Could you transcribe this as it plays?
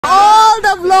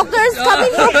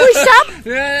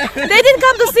They didn't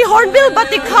come to see Hornbill, but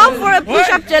they come for a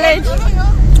push-up challenge.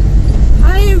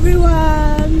 Hi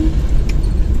everyone.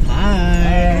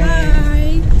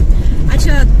 Hi.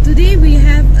 Acha, today we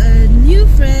have a new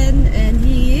friend and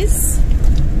he is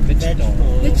Vecheto.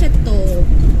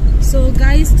 So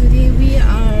guys, today we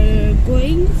are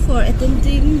going for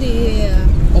attending the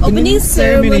opening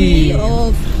ceremony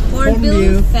of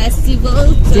Hornbill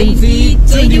Festival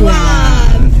 2021.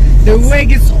 The wait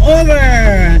is over,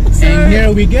 and here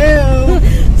we go.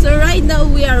 So right now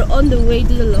we are on the way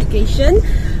to the location.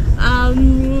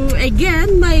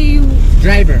 Again, my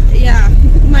driver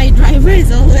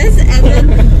is always, and then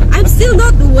I'm still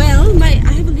not well. I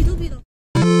have a little bit of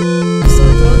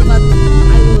sore throat, but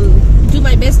I will do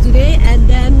my best today. And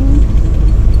then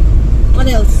what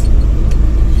else?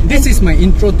 This is my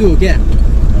intro too again.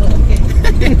 Oh, okay.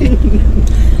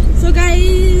 So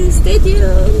guys, stay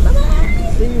tuned. Bye bye.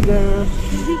 See you there.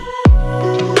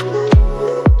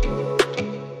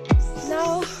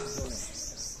 Now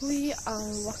we are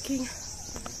walking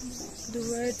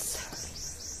towards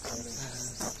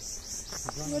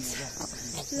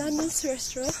Lana's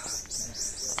restaurant.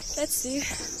 Let's see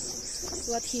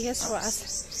what he has for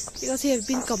us, because he has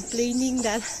been complaining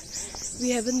that we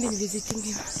haven't been visiting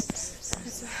him.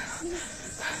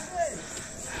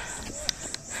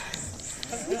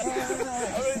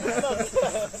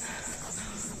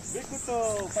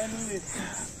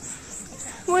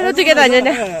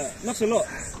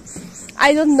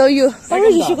 I don't know you.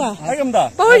 Power Jishuga.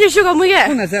 Power Jishuga mo ye.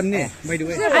 Who Sam ni? By the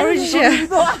way. Power Jishuga.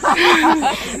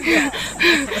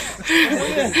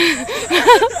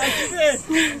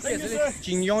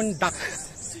 Chiyongdak.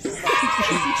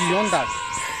 Chiyongdak.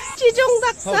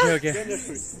 Okay.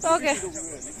 Okay.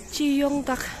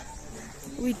 Chiyongdak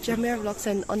with Jamir Vlogs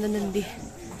and Onanandi.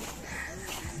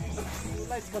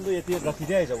 अच्छा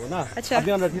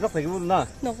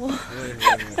नको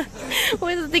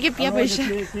वही तो देखिए पिया पैसा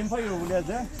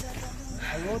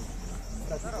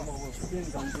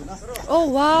oh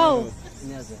wow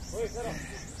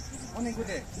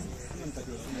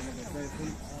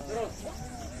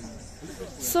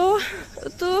so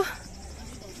itu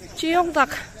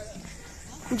Chiyongdak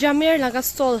Jamir laga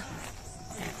stall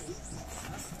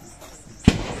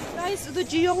guys, itu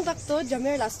Chiyongdak to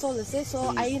Jamir la stall ase,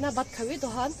 so aina bat khawi to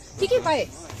han tiki pai.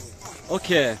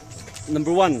 Okay,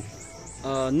 number one,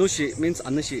 nushi means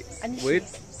anashi with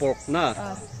pork na.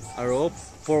 Aro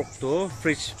pork to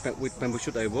fresh with bamboo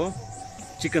shoot aibo,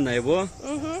 chicken aibo,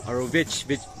 aro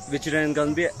vegetarian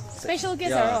gan be Special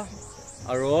guest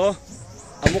aro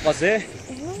amok ase,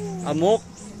 amok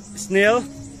snail.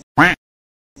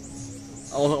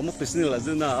 Oh, amok snail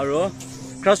azuna aro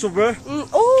crossover.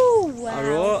 Oh wow.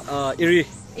 Aro iri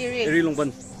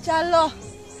longban. Chalo.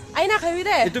 Aina khawi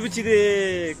de. Itu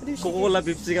bichige Coca-Cola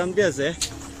Pepsi kan biasa.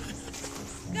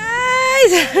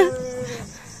 Guys.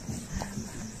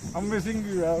 I'm missing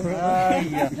you.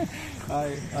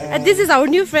 And this is our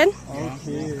new friend.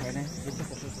 Okay.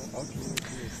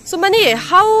 So Mani,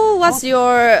 how was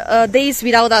your days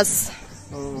without us?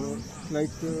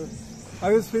 I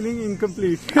was feeling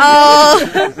incomplete. Oh,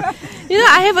 you know,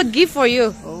 I have a gift for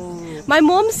you. Oh. My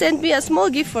mom sent me a small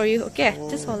gift for you. Okay,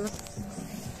 just hold on.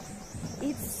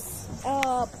 It's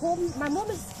Pom. My mom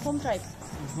is Pom tribe,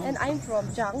 and I'm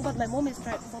from Jang, but my mom is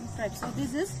Pom tribe. So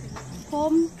this is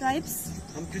Pom tribes.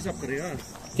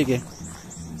 Okay.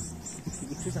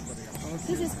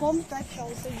 This is Pom tribe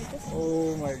shawl. So you just.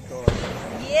 Oh my God.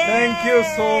 Yeah. Thank you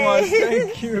so much.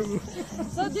 Thank you.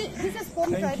 So this is Pom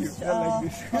tribe. Thank you. I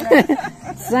like this.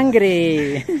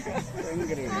 Sangre.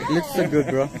 Looks so good,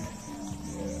 bro.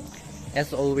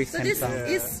 As always. So this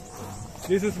is.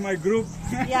 This is my group.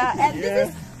 Yeah, and this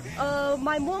is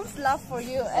my mom's love for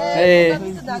you. Hey.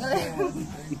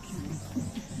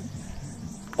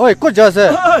 Oi, kau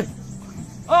jasa.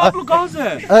 आप लोग कहाँ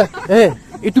से?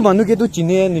 Itu manu ke tu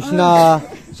Cine Nishna.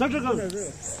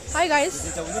 Hi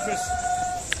guys.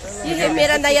 ये है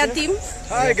मेरा नया team.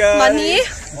 Hi guys. Mani,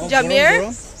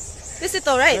 Jamir,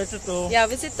 Visito, right? Visito.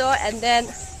 Yeah, Visito, and then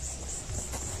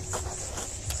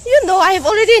you know I've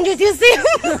already introduced him.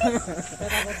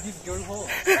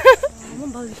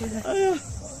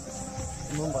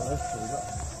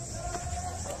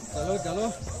 चलो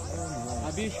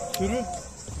अभी शुरू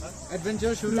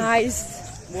एडवेंचर शुरू Nice.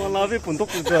 Mau labi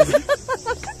puntuk puntuk.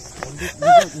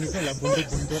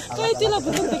 Kau itu lah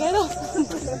bentuk tiga itu.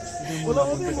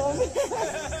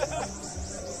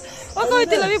 Oh, kau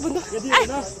itu lebih bentuk.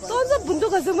 Tuan sah bentuk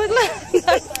kasih mereka lah.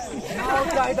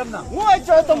 Wah,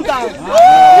 jauh tentang.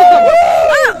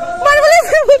 Mana boleh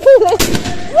sih bentuk?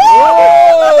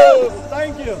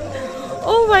 Thank you.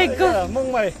 Oh my god.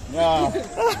 Mong mai. Wow.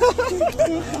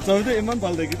 So itu iman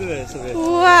balde gitu deh sebenarnya.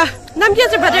 Wah, nam kia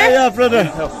brother? Yeah, brother.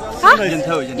 Hah?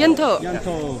 Yanto.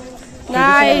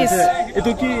 Nice.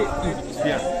 Itu ki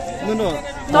ya. No.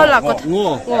 Tolak kot.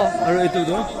 Ngo. Aru itu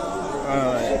tuh.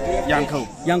 Yanko.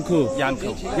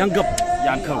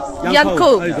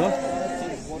 Itu.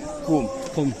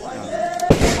 Kum.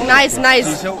 Nice.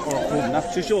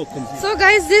 So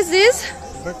guys, this is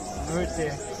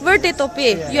Birthday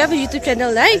Topi. You have a YouTube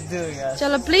channel, right? I do, yeah.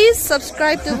 Chalo, please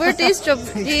subscribe to Birthday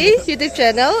Topi YouTube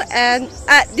channel. And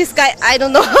this guy, I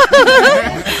don't know.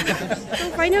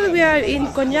 So finally, we are in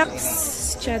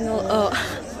Konyak's channel.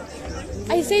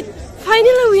 I said,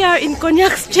 finally, we are in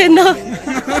Konyak's channel.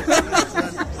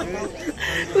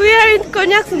 We are in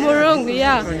Konyak's Murung.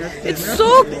 Yeah, it's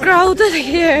so crowded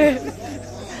here.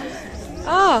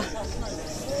 Ah,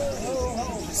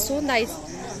 so nice.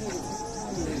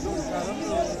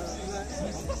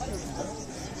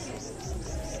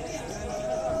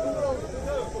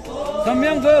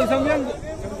 Samyang.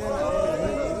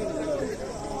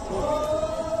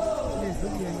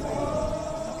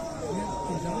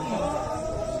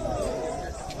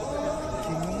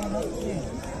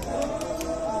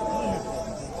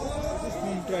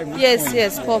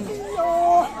 Yes, Pom.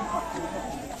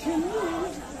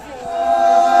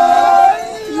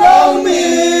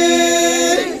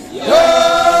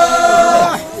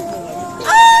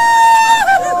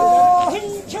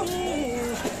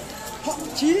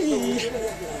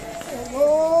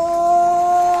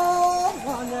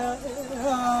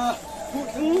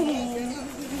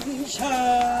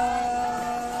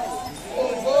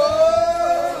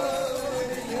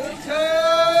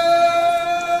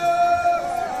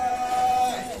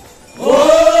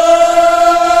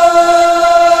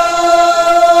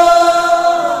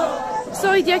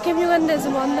 Dia kami ganda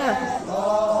semua na.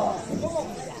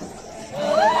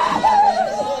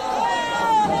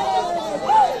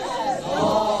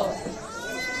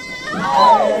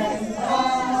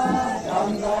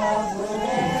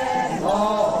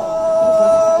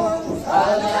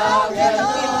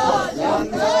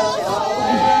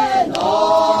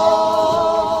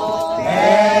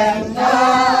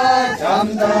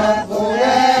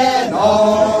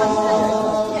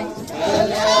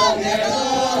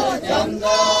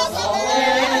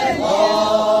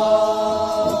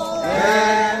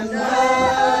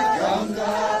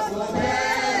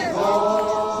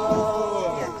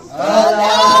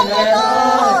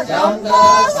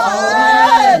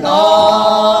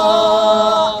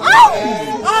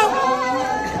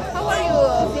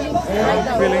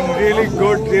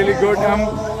 Really good.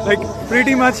 I'm like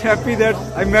pretty much happy that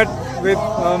I met with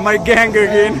my gang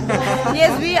again.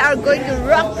 Yes, we are going to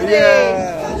rock today.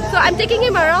 Yeah. So I'm taking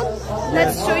him around.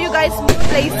 Let's show you guys more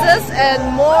places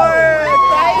and more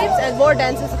tribes and more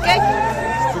dances, okay?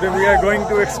 Today we are going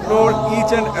to explore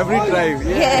each and every tribe.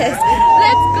 Yes,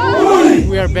 let's go!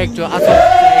 We are back to Asom's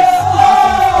place.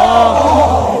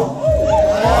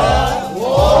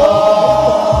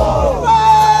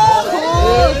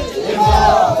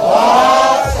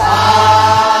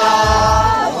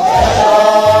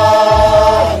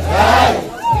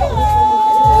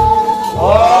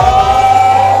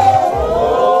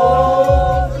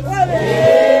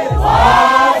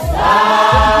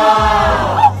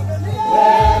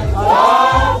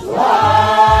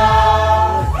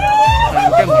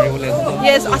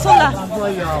 Yes, Asola.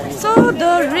 So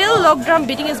the real log drum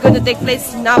beating is going to take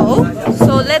place now.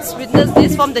 So let's witness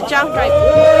this from the Chang tribe.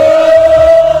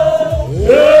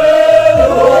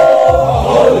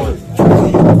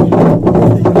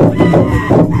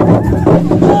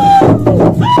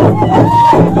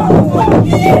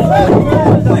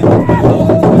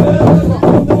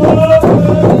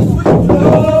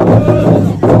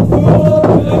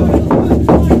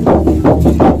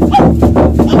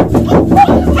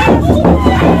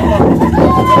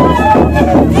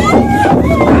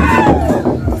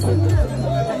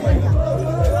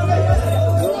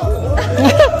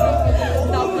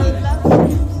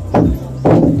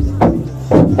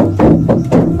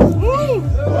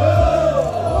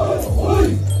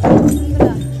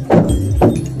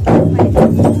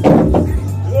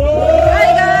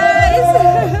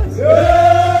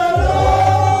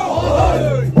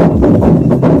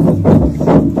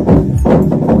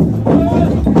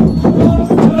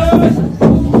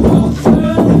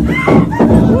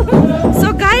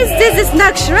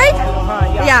 Right?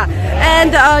 Yeah.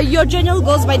 And your channel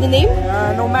goes by the name?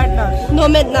 Nomad Naksh.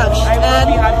 Nomad Naksh.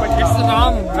 It's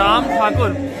Ram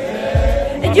Thakur.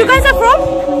 You guys are from?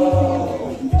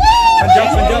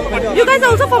 Punjab. You guys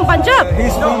are also from Punjab?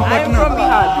 He's from I'm Patna. from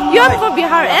Bihar. You are from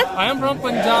Bihar, and? I am from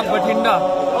Punjab, Bathinda.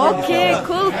 Okay,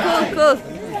 cool.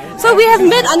 So we have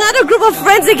met another group of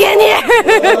friends again here.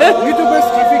 YouTuber's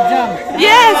traffic jam.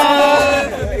 Yes.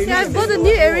 See, I've bought the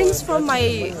new earrings from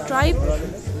my tribe.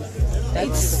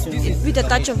 It's with a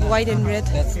touch of white and red.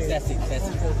 That's classic.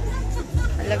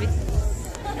 I love it.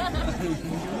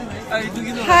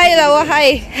 Hi, Lawa.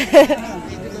 Hi.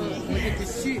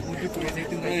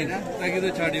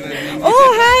 Oh,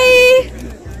 hi.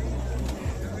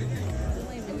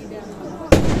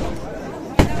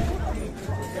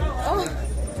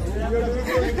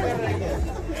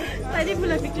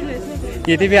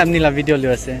 ये भी हमने ला video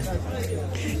लिया से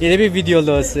ये भी video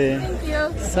लो से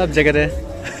सब जगह रे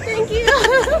Thank you.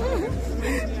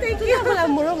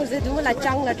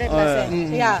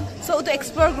 Yeah. So to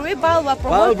explore Group,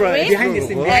 promote Group,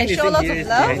 and show lots of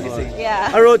love.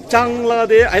 Yeah. Aro chang la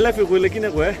de I love you go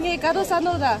lekin ko hai. Hey, kado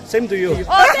sano da. Same to you.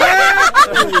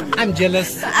 I'm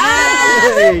jealous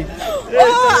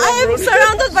Oh, I am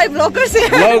surrounded by bloggers here.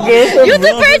 Bloggers.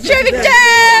 YouTuber traffic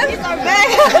jam.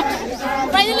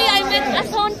 Finally, I met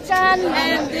Ason Chan.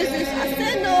 And this is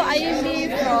Aseno Ayumi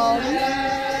from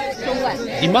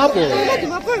Dimapur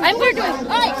I'm going to.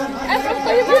 Alright, I'm from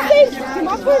Korea.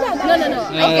 No.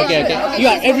 okay you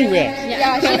are everywhere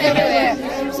Yeah, she's everywhere.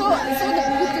 So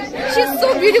she's so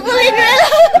beautiful in real.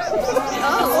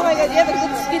 Oh my god, you have a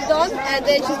good skin tone, and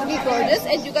then she's really gorgeous,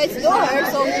 and you guys know her.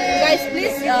 So guys,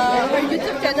 please, her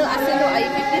YouTube channel Aseno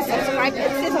Ayumi, please subscribe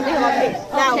and say something about me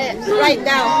now, right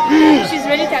now. She's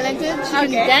really talented. She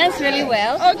can dance really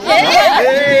well.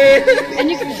 Okay. And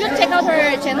you should check out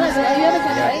her channel as well. You have a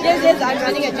channel, right? Yes, I'm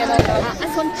running a channel now.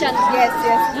 Ason Chan. Yes.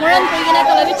 Moran Korean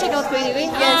ko lagi check out Korean.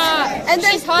 Yes. And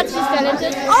then she's hot. She's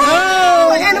talented.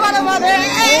 Oh, and what about her?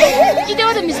 Ito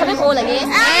yung misabi ko lagi.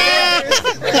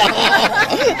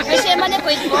 Kasi man ko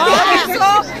ito. So,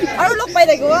 are you look by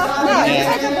the go? No, you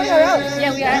guys are going around.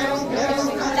 Yeah, we are.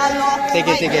 take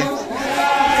it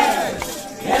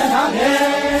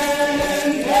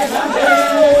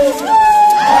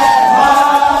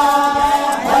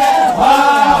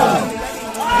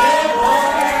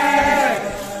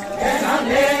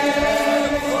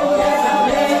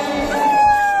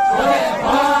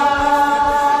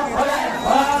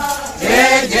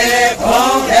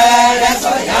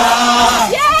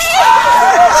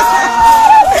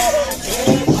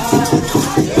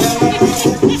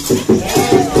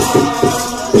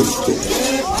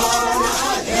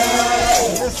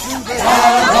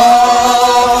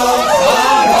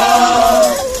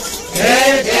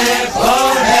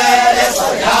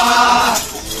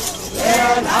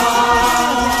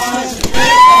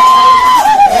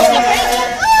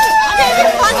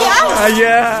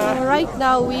Yeah. Right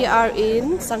now we are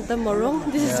in Sangtam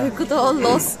Morong. This is Wikuto all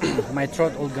lost. my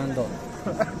throat all gone though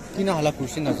kina hala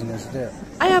pushing na jinas de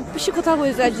I have Pishikota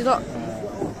with Ajito.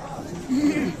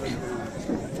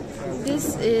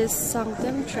 This is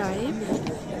Sangtam tribe.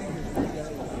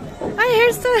 Hi,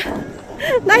 here's the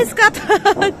nice cut.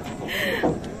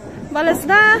 Balas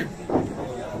na.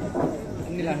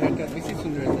 nila haircut bisi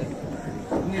sundar hai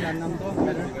nila naam to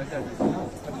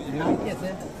naam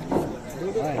kaise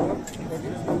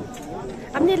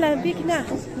Amni la big na.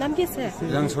 Nam kise.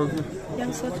 Yang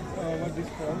sod.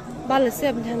 Balas se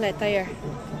abhan lai tire.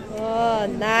 Oh,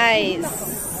 nice.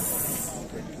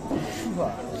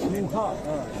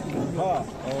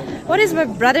 What is my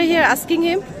brother here asking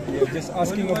him? Just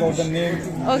asking about the name.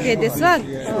 Okay, this one.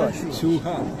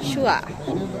 Shuha. Shua.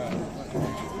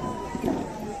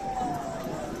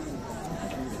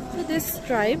 So this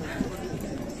tribe.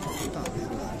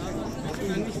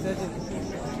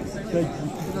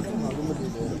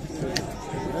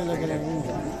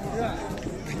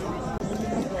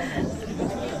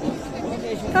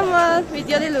 Come on,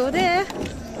 video dulu deh.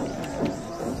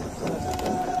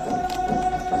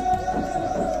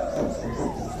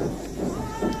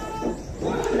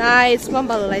 Nice,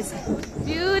 Mambalais.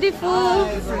 Beautiful.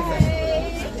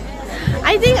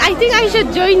 I think I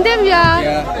should join them,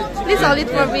 yeah. Please hold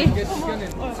it for me.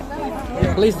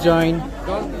 please join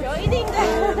Joining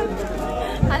them.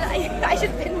 I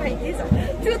should pin my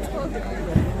tooth.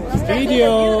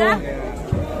 video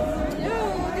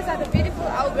These are the beautiful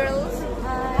owl girls.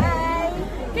 Hi.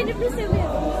 Can you please tell me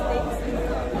your names?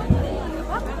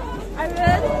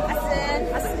 Arun, Asen,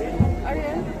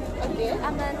 Arun. Okay.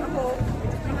 Aman, ako.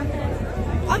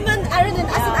 Aman, Arun,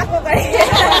 and Asen ako.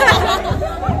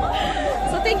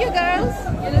 So thank you, girls.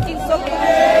 You're looking so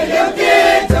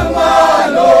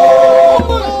Tomorrow.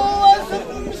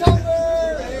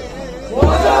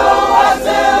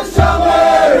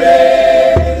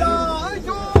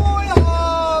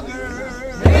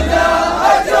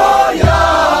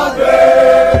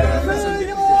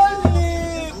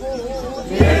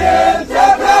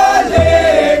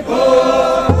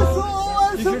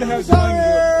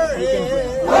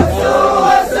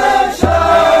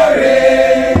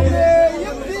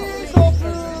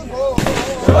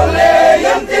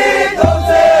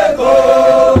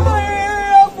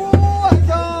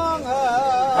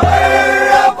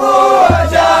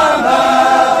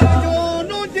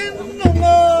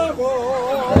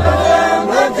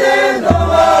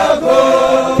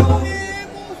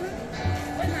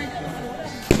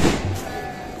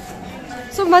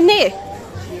 So Mane,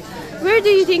 where do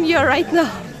you think you are right now?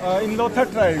 In Lotha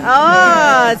tribe.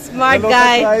 Oh, smart the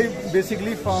guy. Lotha tribe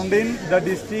basically found in the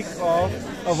district of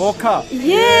Avoca.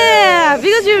 Yeah,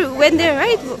 because you went there,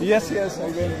 right? Yes, yes, I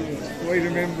went there. I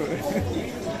remember.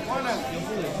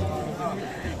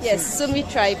 Yes, Sumi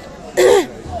tribe.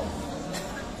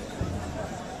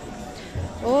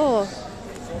 Oh.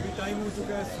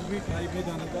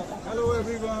 Hello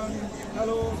everyone.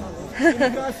 Hello.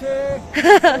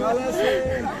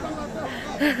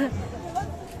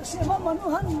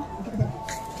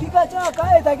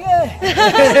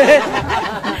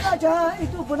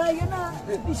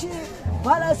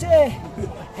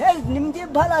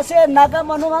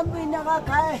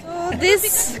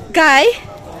 This guy,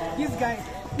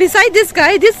 beside this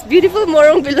guy, this beautiful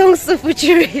morong belongs to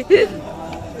Fuchuri.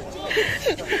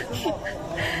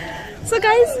 So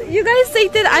guys, you guys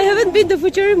stated I haven't been to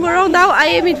Fuchuri Morong. Now I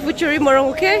am in Fuchuri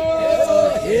Morong, okay?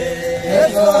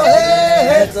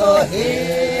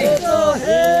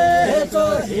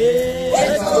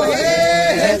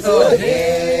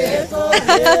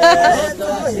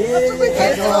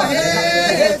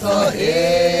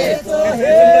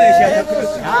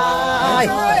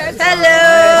 Hello.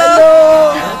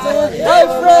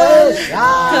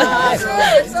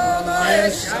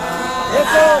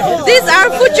 These are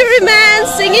Fuchuri men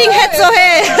singing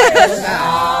Hetsohe.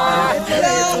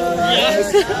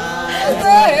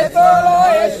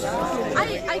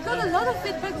 I got a lot of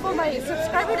feedback from my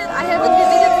subscriber that I haven't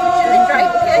visited Fuchuri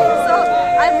tribe, okay? So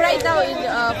I'm right now in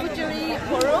Fuchuri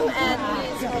Morong and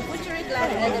he's from Fuchuri clan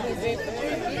and he's very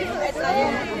beautiful.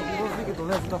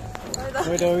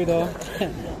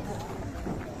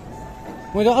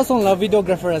 Wait, I saw a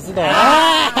videographer as well.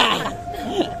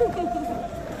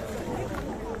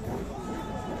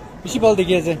 Is she bald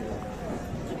again? Yes,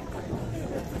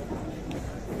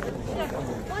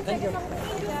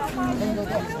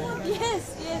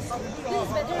 yes. This is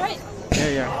better, right?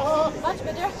 Yeah. Much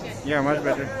better. Yeah, much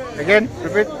better. Again,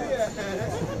 repeat.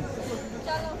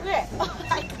 Where?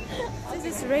 This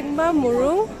is Rengma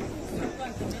Morong.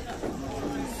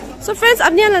 So friends,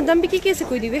 आपने यहाँ London बिकी कैसे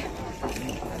कोई दिवे?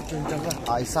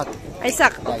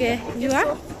 Isaac, okay. You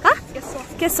are? Huh?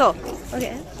 Queso.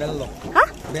 Okay. Bello. Huh?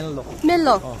 Bello.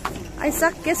 Melo.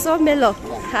 Isaac, queso, Melo.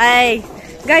 Hi.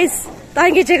 Guys,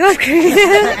 tayo check out.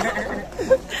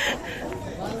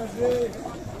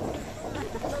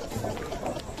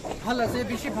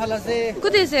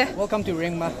 Good is it? Welcome to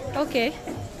Rengma. Okay.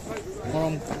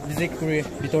 Morong visit Korea.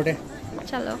 Bitorde.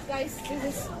 Chalo. Guys, this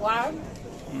is warm.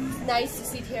 It's nice to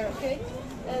sit here, okay?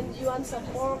 And you want some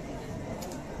pork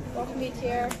meat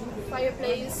here,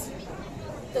 fireplace,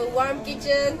 the warm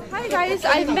kitchen. Hi guys,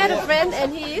 I met a friend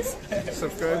and he is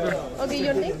Subscriber. okay.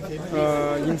 Your name?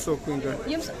 Yimso Kuinga.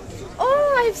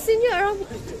 Oh, I've seen you around.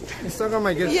 Instagram,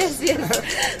 I guess. Yes.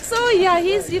 So yeah,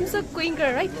 he's Yimso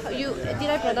Kuinger, right? Did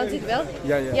I pronounce it well?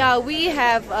 Yeah. Yeah, we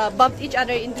have bumped each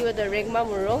other into the Rengma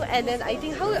Morong, and then I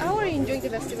think how are you enjoying the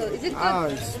festival? Is it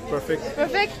good? It's perfect.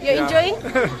 Perfect. You're Yeah. enjoying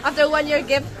after 1 year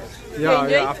gap. Yeah,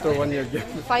 after 1 year gap.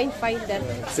 Fine then.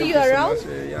 See you Thank so around. much.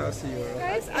 Yeah, see you around.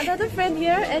 Guys, another friend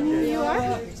here, and you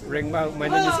are? Rengma, my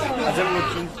name is Azam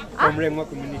Lokin from Rengma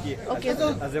community. Okay.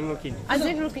 Azam Lokin.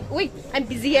 Azam Lokin. Wait, I'm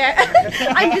busy here.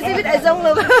 I'm busy with Azam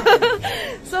Lokin.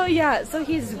 So yeah, so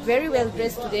he's very well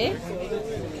dressed today.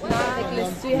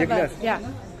 Nicholas, do you have a, Nicholas? yeah.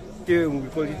 We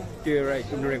call it right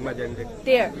in Rengma Jandek.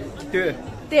 There. Yeah.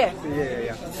 There.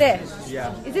 There.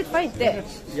 Yeah. Is it fine? There.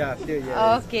 Yeah,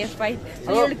 yeah. Okay, fine.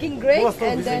 So you're looking great,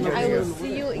 and then I will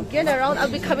see you again around. I'll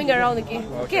be coming around again.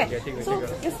 Okay. So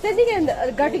you're standing and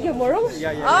guarding your morong?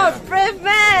 Yeah. Oh, brave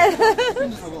man!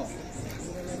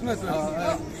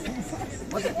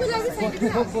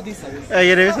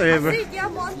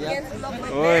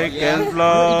 Oi, can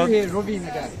vlog. Robi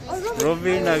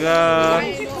naga.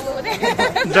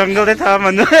 Jungle de tha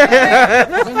manu.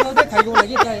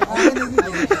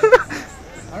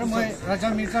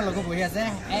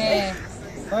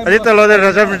 अरे तलो दे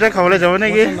राजा मिर्चा खावले जाओ ने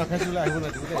की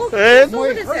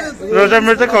राजा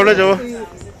मिर्चा खावले जाओ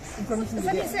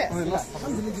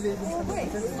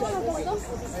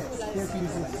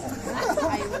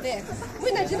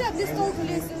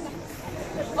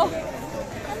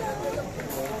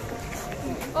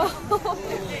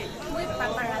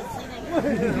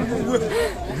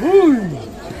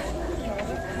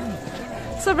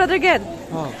So brother Gen,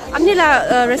 amni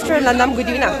la restaurant la naam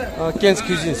gudi na? Ken's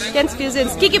Cuisines. Ken's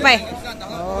Cuisines. Kiki pai?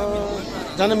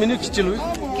 Jana menu kichelu.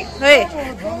 Hey,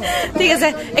 ठीक है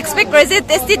sir. Expect crazy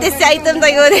tasty item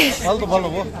tayo ni.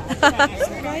 Balo.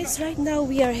 Guys, right now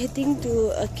we are heading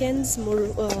to Ken's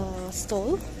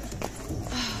stall.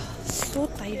 So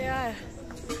tired.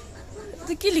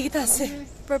 The kilita se.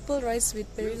 Purple rice with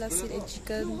perilla seed and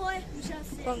chicken.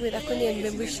 Pork with akoni and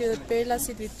bamboo shoot. Perilla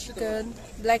seed with chicken.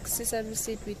 Black sesame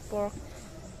seed with pork.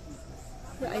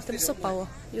 The items so power.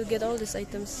 You get all these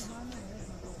items.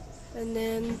 And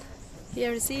then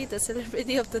here see the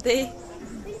celebrity of the day.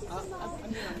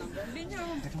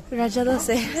 Raja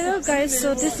Dose. Hello guys,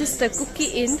 so this is the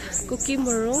Cookie Inn, Cookie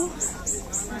Morung.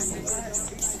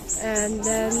 And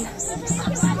then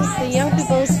the young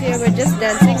people here were just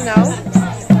dancing now.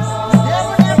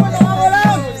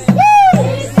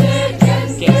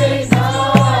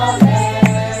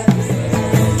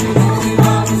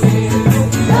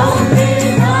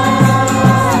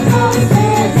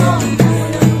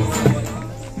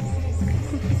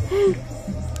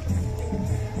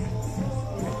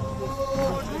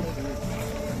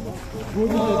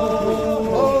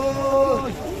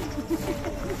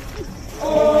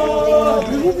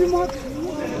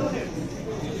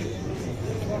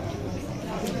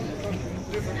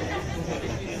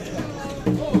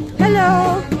 Hello.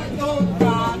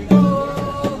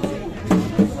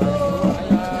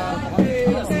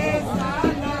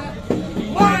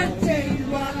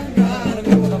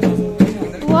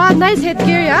 Wow, nice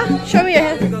headgear, yeah? Show me your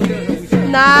head.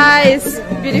 Nice,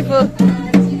 beautiful.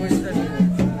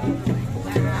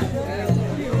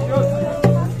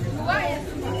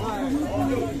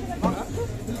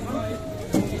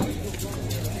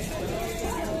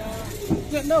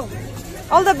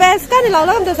 All the best. Kan ni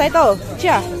lalang tu saya tahu.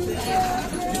 Cia.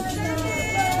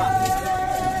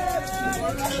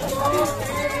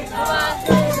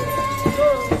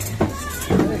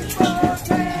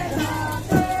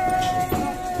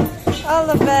 All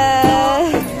the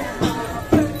best.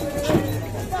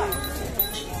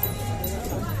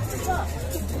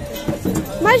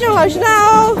 My George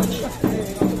now.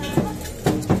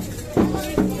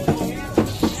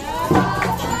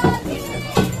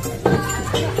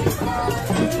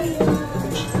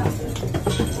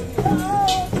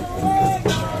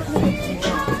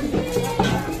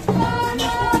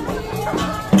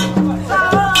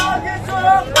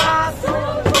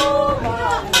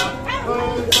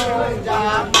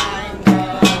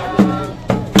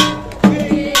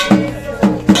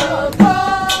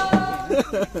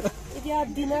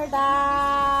 Dinner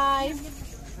time.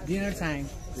 Dinner time.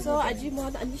 So aji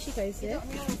mohon anishi kaise.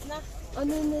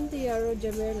 Anu nanti yaro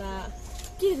jamela.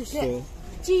 Kiri se.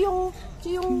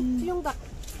 Chiyongdak.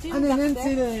 Ane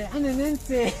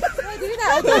nanti.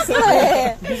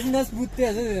 Business butte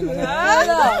aja deh mana.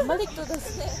 Malik to the.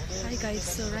 Hi guys,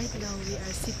 so right now we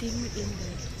are sitting in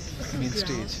the Main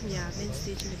stage. Yeah, main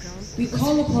stage in the ground. We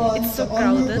call upon it's so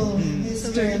crowded.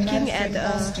 So we're looking at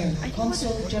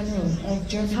Consul General of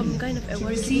Germany some kind of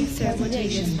award giving ceremony, I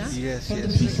guess, huh? Yes, from the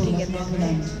yes. people of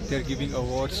Motherland. They're giving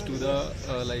awards to the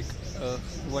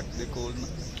what they call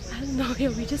I don't know. Yeah,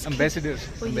 we just ambassadors.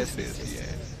 Oh, yes, Ambassadors. yes, yes.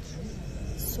 Yeah.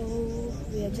 So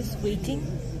we are just waiting.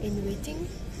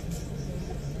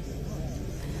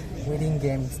 Waiting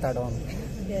game start on.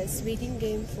 Yes, waiting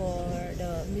game for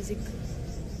the music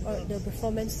or the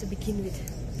performance to begin with.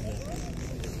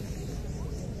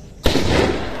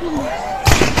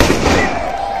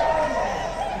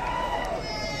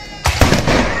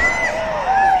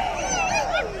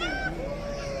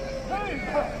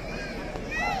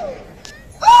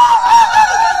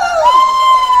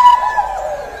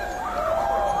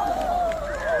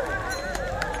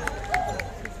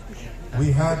 We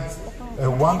had a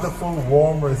wonderful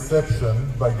warm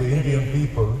reception by the Indian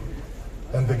people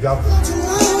and the government.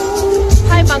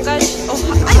 Hi Pankaj. Oh,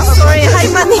 I'm sorry. Hi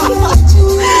Mani.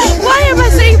 Why am I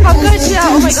saying Pankaj? Yeah.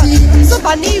 Oh my god. So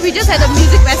funny. We just had a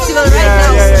music festival right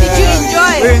now. Did you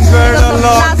enjoy? We enjoyed a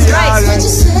lot. Right?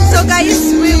 So guys,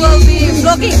 we will be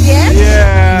vlogging again.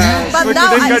 Yeah. But you now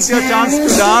didn't get your chance to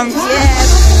dance.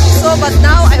 Yes. So but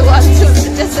now I want to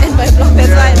just end my vlog.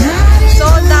 That's why. So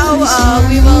now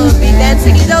we will be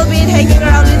dancing a little bit, hanging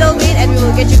around a little bit, and we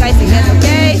will get you guys again.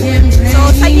 Okay? So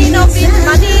signing off with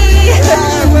Mani.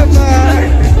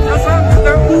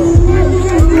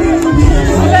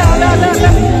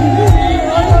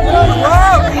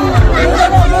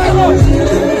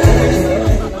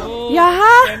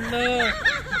 Yaha.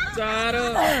 4,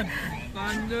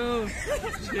 5,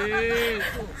 6,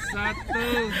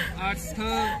 7, 8,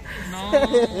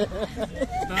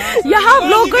 यहाँ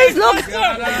bloggers लोग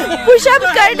pushup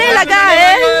करने लगा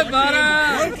है.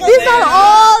 These are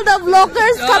all the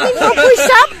vloggers coming for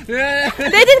push-up.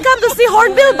 They didn't come to see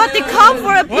Hornbill, but they come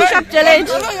for a push-up challenge.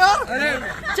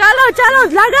 चलो चलो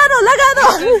लगा दो.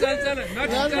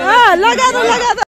 हाँ लगा दो.